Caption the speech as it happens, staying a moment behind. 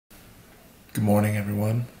Good morning,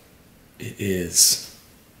 everyone. It is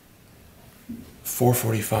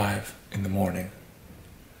 4:45 in the morning,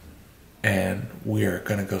 and we are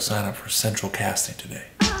gonna go sign up for central casting today.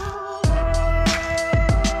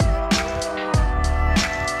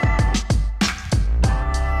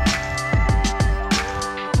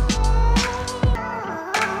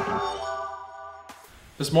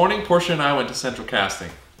 This morning, Portia and I went to central casting.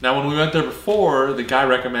 Now, when we went there before, the guy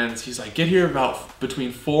recommends, he's like, get here about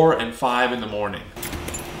between 4 and 5 in the morning.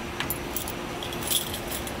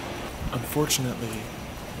 Unfortunately,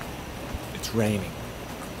 it's raining.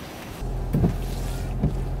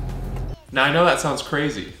 Now, I know that sounds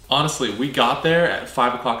crazy. Honestly, we got there at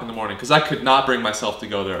 5 o'clock in the morning because I could not bring myself to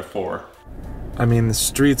go there at 4. I mean, the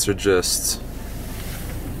streets are just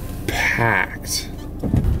packed.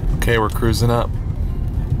 Okay, we're cruising up.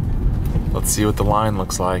 Let's see what the line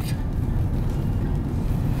looks like.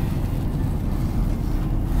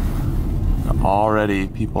 Already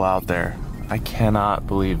people out there. I cannot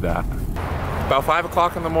believe that. About 5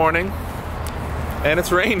 o'clock in the morning, and it's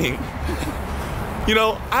raining. You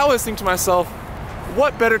know, I always think to myself,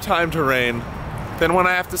 what better time to rain than when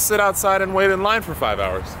I have to sit outside and wait in line for 5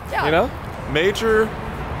 hours? Yeah. You know? Major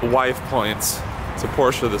wife points to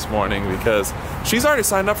Portia this morning because she's already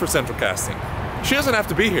signed up for central casting. She doesn't have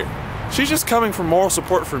to be here. She's just coming for moral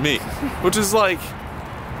support for me, which is like,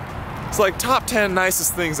 it's like top 10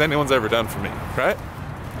 nicest things anyone's ever done for me, right?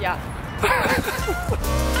 Yeah.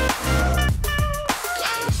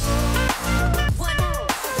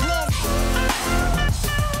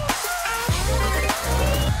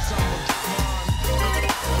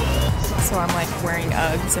 So I'm like wearing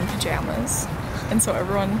Uggs and pajamas, and so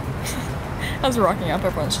everyone, as we're walking up,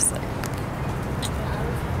 everyone's just like,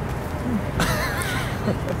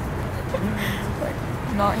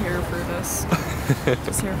 not here for this,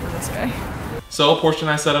 just here for this guy. So Portia and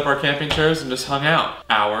I set up our camping chairs and just hung out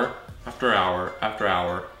hour after hour after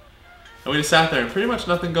hour. And we just sat there and pretty much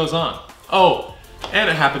nothing goes on. Oh, and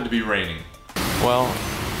it happened to be raining. Well,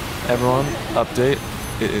 everyone, update.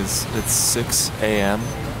 It's 6 a.m.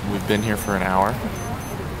 We've been here for an hour.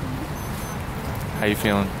 How you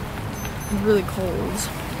feeling? Really cold.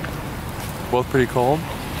 Both pretty cold.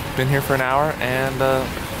 Been here for an hour, and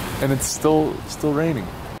it's still raining.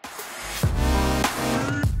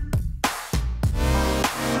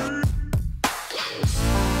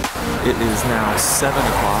 It is now 7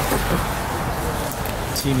 o'clock.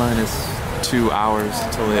 T-minus 2 hours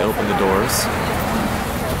until they open the doors.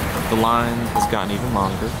 The line has gotten even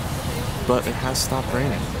longer, but it has stopped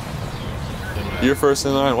raining. You're first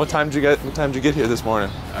in line. What time did you get here this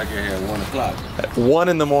morning? I get here at 1 o'clock. At 1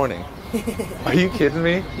 in the morning. Are you kidding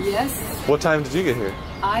me? Yes. What time did you get here?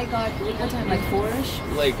 I got, what time, like 4-ish?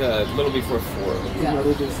 Like a little before 4. Yeah.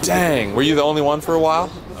 Dang, were you the only one for a while?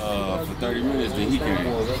 For 30 minutes, then he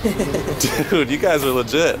came. Dude, you guys are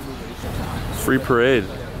legit. Free parade.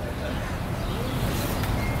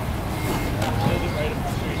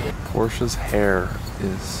 Portia's hair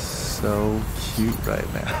is so cute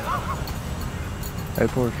right now. Hey,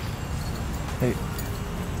 Portia. Hey.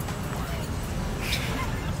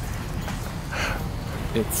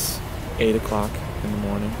 It's 8 o'clock in the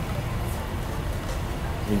morning.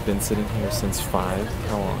 We've been sitting here since 5.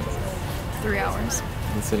 How long? 3 hours.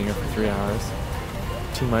 We've been sitting here for 3 hours.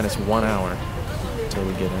 T-minus 1 hour until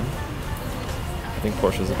we get in. I think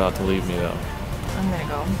Portia's about to leave me though. I'm gonna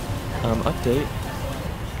go. Update.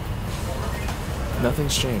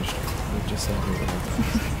 Nothing's changed. We've just said we would.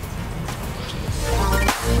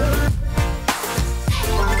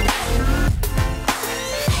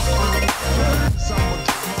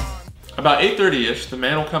 About 8:30ish, the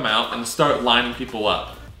man will come out and start lining people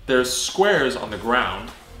up. There's squares on the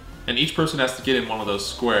ground, and each person has to get in one of those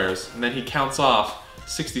squares, and then he counts off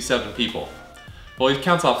 67 people. Well, he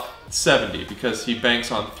counts off 70 because he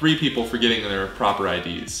banks on 3 people forgetting their proper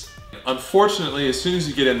IDs. Unfortunately, as soon as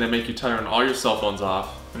you get in, they make you turn all your cell phones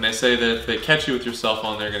off, and they say that if they catch you with your cell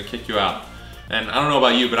phone, they're gonna kick you out. And I don't know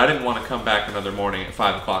about you, but I didn't want to come back another morning at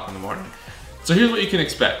 5 o'clock in the morning. So here's what you can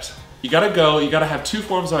expect. You gotta go, you gotta have 2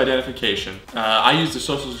 forms of identification. I used a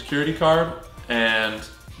social security card and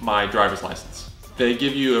my driver's license. They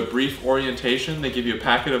give you a brief orientation, they give you a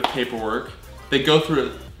packet of paperwork. They go through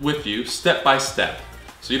it with you, step by step.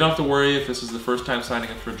 So you don't have to worry if this is the first time signing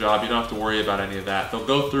up for a job, you don't have to worry about any of that. They'll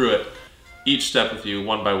go through it, each step with you,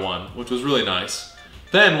 one by one, which was really nice.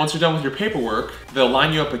 Then, once you're done with your paperwork, they'll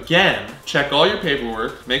line you up again, check all your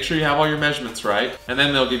paperwork, make sure you have all your measurements right, and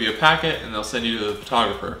then they'll give you a packet and they'll send you to the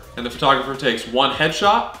photographer. And the photographer takes 1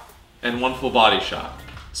 headshot and 1 full body shot.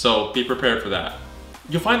 So be prepared for that.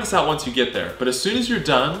 You'll find this out once you get there, but as soon as you're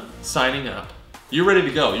done signing up, you're ready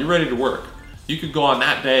to go, you're ready to work. you could go on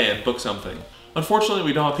that day and book something. Unfortunately,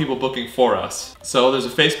 we don't have people booking for us. So there's a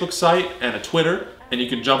Facebook site and a Twitter, and you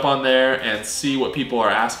can jump on there and see what people are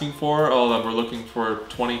asking for. Oh, we're looking for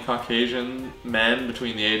 20 Caucasian men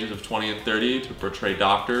between the ages of 20 and 30 to portray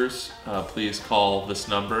doctors. Please call this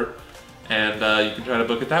number, and you can try to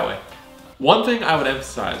book it that way. One thing I would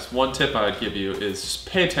emphasize, one tip I would give you is just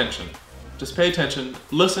pay attention. Just pay attention,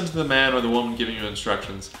 listen to the man or the woman giving you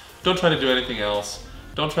instructions. Don't try to do anything else.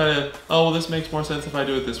 Don't try to, oh, well, this makes more sense if I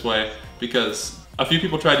do it this way, because a few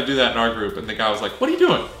people tried to do that in our group and the guy was like, what are you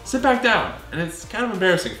doing? Sit back down. And it's kind of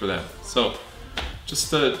embarrassing for them. So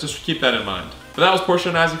just keep that in mind. But that was Portia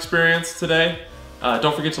and I's experience today.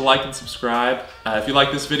 Don't forget to like and subscribe. If you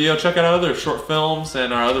like this video, check out our other short films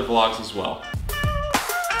and our other vlogs as well.